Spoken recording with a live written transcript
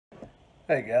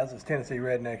Hey guys, it's Tennessee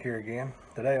Redneck here again.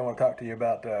 Today I want to talk to you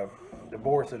about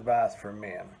divorce advice for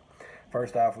men.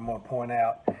 First off, I'm going to point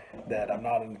out that I'm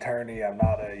not an attorney, I'm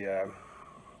not a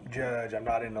judge, I'm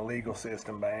not in the legal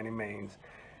system by any means.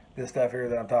 This stuff here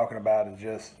that I'm talking about is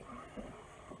just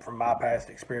from my past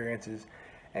experiences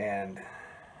and,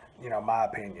 my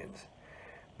opinions.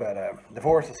 But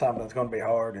divorce is something that's going to be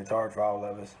hard. It's hard for all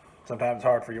of us. Sometimes it's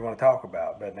hard for you to want to talk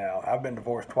about. But now, I've been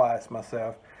divorced twice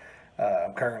myself.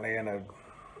 I'm currently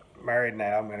married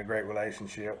now. I'm in a great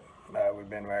relationship. We've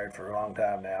been married for a long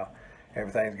time now.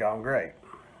 Everything's gone great.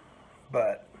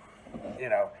 But,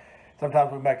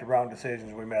 sometimes we make the wrong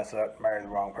decisions. We mess up, marry the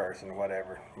wrong person,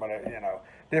 whatever.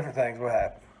 Different things will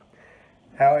happen.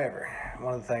 However,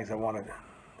 one of the things I wanted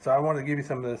to give you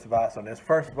some of this advice on this.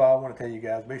 First of all, I want to tell you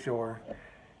guys, be sure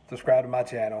subscribe to my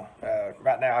channel.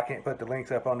 Right now, I can't put the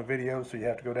links up on the video, so you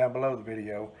have to go down below the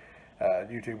video.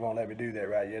 YouTube won't let me do that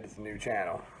right yet. It's a new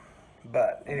channel.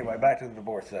 But anyway, back to the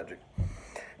divorce subject.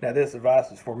 Now, this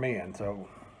advice is for men, so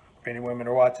if any women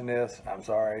are watching this, I'm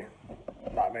sorry.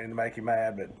 Not meaning to make you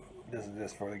mad, but this is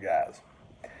just for the guys.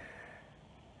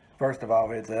 First of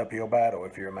all, it's an uphill battle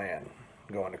if you're a man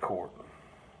going to court.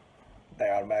 They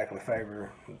automatically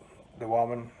favor the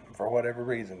woman for whatever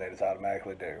reason. They just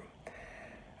automatically do.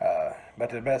 But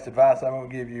the best advice I'm going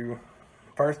to give you,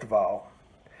 first of all,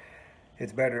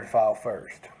 it's better to file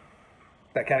first.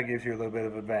 That kind of gives you a little bit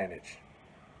of advantage.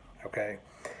 Okay.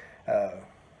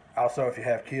 Also, if you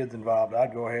have kids involved,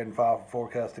 I'd go ahead and file for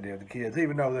custody of the kids,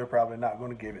 even though they're probably not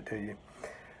going to give it to you.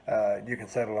 You can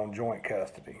settle on joint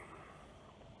custody.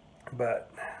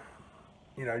 But,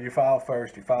 you file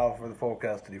first. You file for the full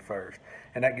custody first.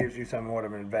 And that gives you somewhat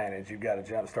of an advantage. You've got a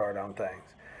jump start on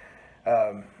things.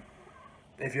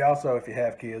 If you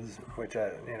have kids, which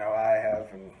I have,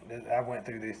 and I went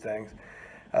through these things,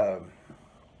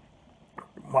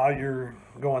 while you're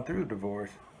going through a divorce,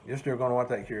 you're still going to want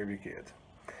to take care of your kids.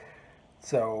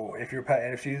 So if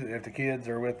the kids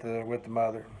are with the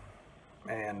mother,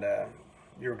 and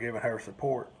you're giving her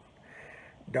support,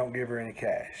 don't give her any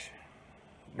cash.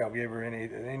 Don't give her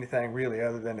anything really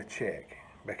other than a check,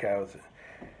 because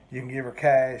you can give her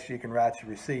cash, you can write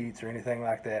your receipts or anything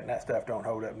like that, and that stuff don't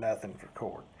hold up nothing for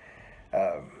court.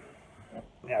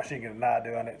 She can deny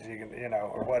doing it, she can,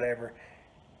 or whatever,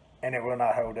 and it will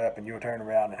not hold up, and you'll turn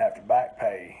around and have to back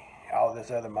pay all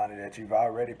this other money that you've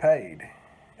already paid.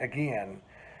 Again,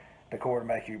 the court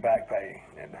will make you back pay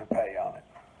and pay on it.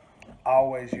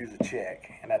 Always use a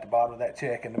check, and at the bottom of that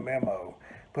check in the memo,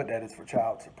 put that it's for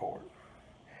child support.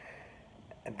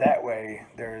 And that way,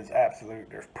 there's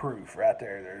proof right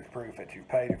there. There's proof that you've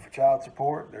paid it for child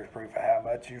support. There's proof of how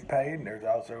much you've paid. And there's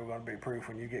also going to be proof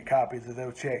when you get copies of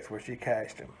those checks where she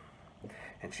cashed them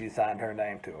and she signed her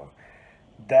name to them.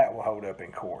 That will hold up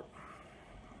in court.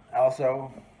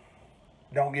 Also,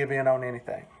 don't give in on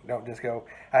anything. Don't just go.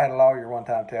 I had a lawyer one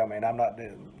time tell me, and I'm not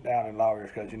down in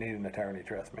lawyers because you need an attorney,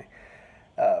 trust me.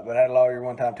 But I had a lawyer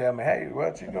one time tell me, hey,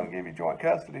 well, she's going to give you joint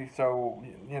custody, so,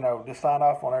 just sign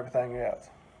off on everything else.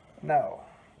 No,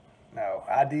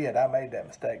 I did. I made that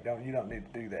mistake. You don't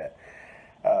need to do that.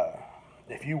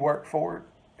 If you work for it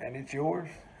and it's yours,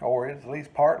 or it's at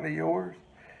least partly yours,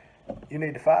 you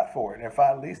need to fight for it and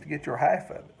fight at least to get your half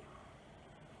of it.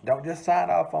 Don't just sign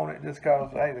off on it just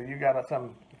because, hey, you got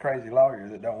some crazy lawyer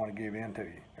that don't want to give in to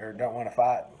you or don't want to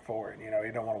fight for it.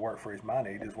 He don't want to work for his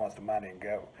money. He just wants the money and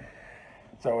go.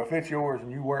 So if it's yours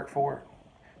and you work for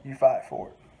it, you fight for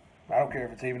it. I don't care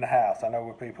if it's even a house. I know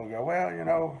where people go, well,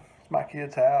 it's my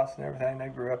kid's house and everything. They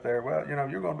grew up there. Well,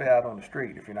 you're going to be out on the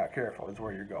street if you're not careful. Is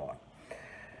where you're going.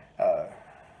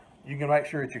 You can make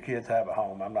sure that your kids have a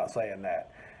home. I'm not saying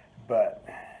that. But,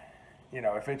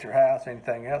 if it's your house,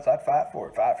 anything else, I'd fight for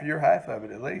it. Fight for your half of it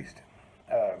at least.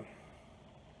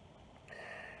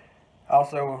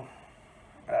 Also,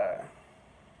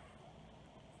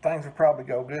 things will probably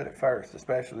go good at first,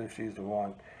 especially if she's the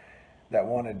one that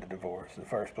wanted the divorce in the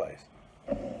first place.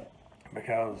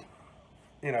 Because,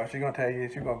 she's going to tell you,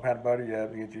 she's going to kind of butter you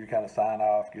up, get you to kind of sign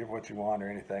off, give what you want or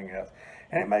anything else.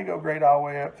 And it may go great all the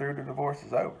way up through the divorce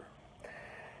is over.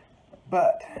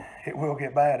 But it will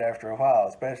get bad after a while,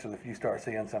 especially if you start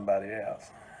seeing somebody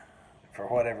else. For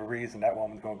whatever reason, that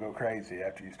woman's going to go crazy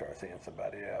after you start seeing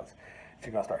somebody else.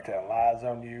 She's going to start telling lies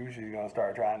on you. She's going to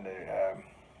start trying to...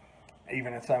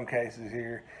 even in some cases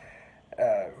here,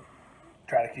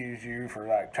 try to accuse you for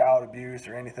like child abuse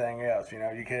or anything else. You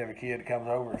could have a kid that comes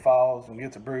over and falls and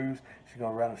gets a bruise. She's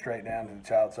going to run them straight down to the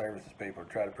child services people to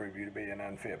try to prove you to be an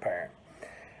unfit parent.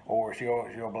 Or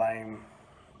she'll blame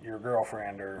your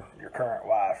girlfriend or your current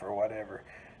wife or whatever.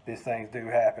 These things do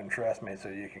happen, trust me, so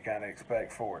you can kind of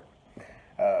expect for it.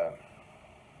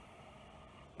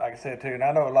 like I said too, and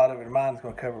I know a lot of it, mine's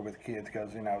going to cover with kids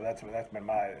because, you know, that's been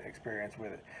my experience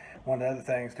with it. One of the other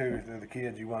things too is with the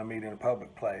kids, you want to meet in a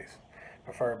public place,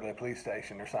 preferably a police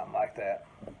station or something like that.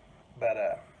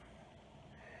 But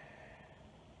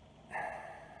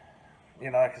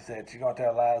you know, like I said, she's going to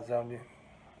tell lies on you.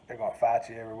 They're going to fight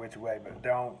you every which way, but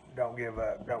don't give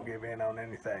up. Don't give in on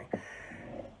anything.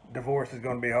 Divorce is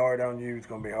going to be hard on you. It's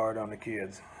going to be hard on the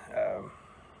kids.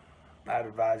 I'd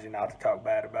advise you not to talk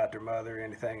bad about their mother or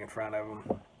anything in front of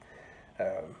them.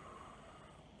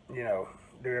 You know,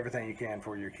 do everything you can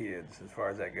for your kids as far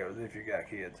as that goes, if you got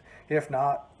kids. If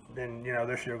not, then, you know,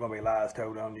 there's still going to be lies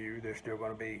told on you. There's still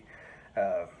going to be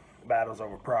battles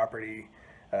over property,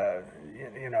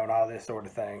 you know, and all this sort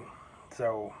of thing.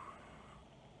 So,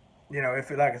 you know, if,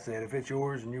 like I said, if it's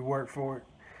yours and you work for it,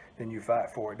 then you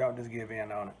fight for it. Don't just give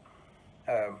in on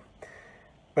it.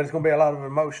 But it's going to be a lot of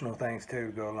emotional things too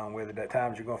to go along with it. At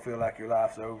times you're going to feel like your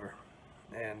life's over,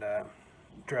 and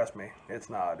trust me, it's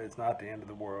not. It's not the end of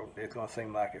the world. It's going to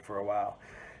seem like it for a while.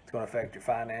 It's going to affect your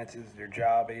finances, your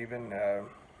job, even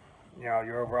you know,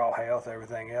 your overall health,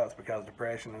 everything else, because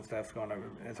depression and stuff's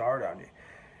it's hard on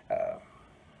you.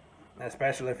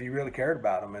 Especially if you really cared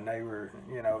about them and they were,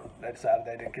 you know, they decided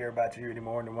they didn't care about you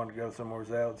anymore and they wanted to go somewhere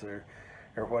else or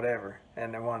whatever,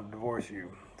 and they wanted to divorce you.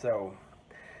 So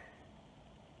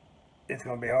it's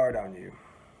going to be hard on you,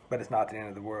 but it's not the end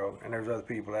of the world. And there's other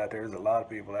people out there. There's a lot of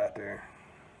people out there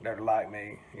that are like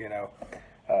me, you know,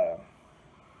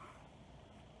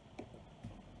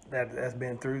 that's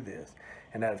been through this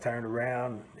and that have turned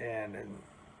around and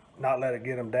not let it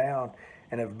get them down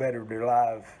and have bettered their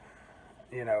life,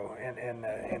 you know, in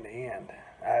the end.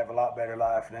 I have a lot better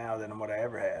life now than what I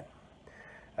ever had.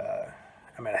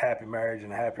 I'm in a happy marriage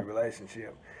and a happy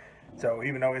relationship. So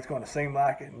even though it's going to seem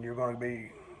like it and you're going to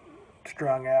be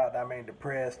strung out, I mean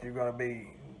depressed, you're going to be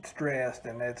stressed,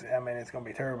 and it's going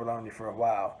to be terrible on you for a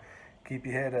while. Keep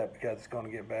your head up because it's going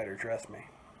to get better, trust me.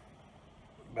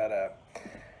 But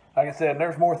like I said,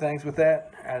 there's more things with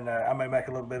that, and I may make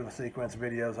a little bit of a sequence of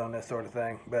videos on this sort of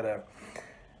thing. But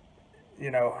you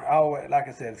know, like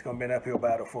I said, it's going to be an uphill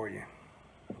battle for you.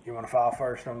 You want to file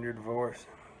first on your divorce.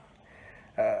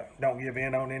 Don't give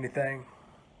in on anything.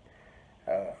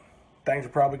 Things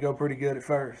will probably go pretty good at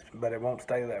first, but it won't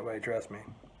stay that way, trust me.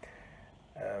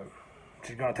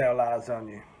 She's going to tell lies on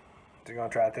you. She's going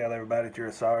to try to tell everybody that you're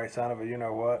a sorry son of a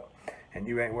you-know-what, and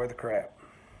you ain't worth a crap.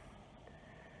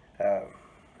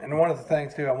 And one of the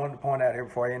things, too, I wanted to point out here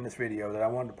before I end this video, that I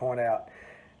wanted to point out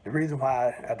the reason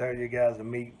why I tell you guys to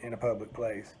meet in a public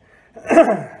place.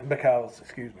 because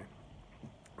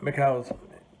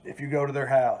if you go to their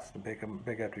house to pick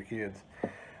up your kids,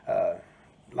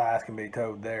 lies can be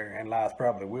told there, and lies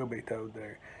probably will be told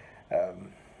there.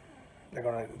 They're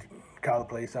going to call the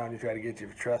police on you, try to get you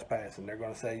for trespassing. They're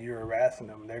going to say you're harassing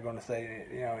them. They're going to say,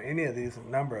 you know, any of these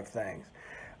number of things.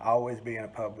 Always be in a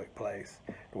public place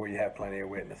where you have plenty of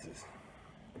witnesses.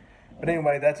 But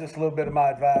anyway, that's just a little bit of my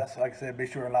advice. Like I said, be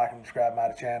sure and like and subscribe to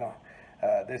my channel.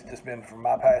 This has just been from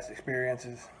my past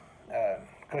experiences.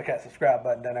 Click that subscribe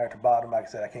button down there at the bottom. Like I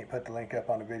said, I can't put the link up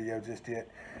on the video just yet.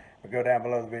 But go down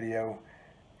below the video,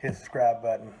 hit the subscribe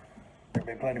button. There'll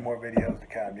be plenty more videos to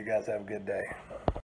come. You guys have a good day.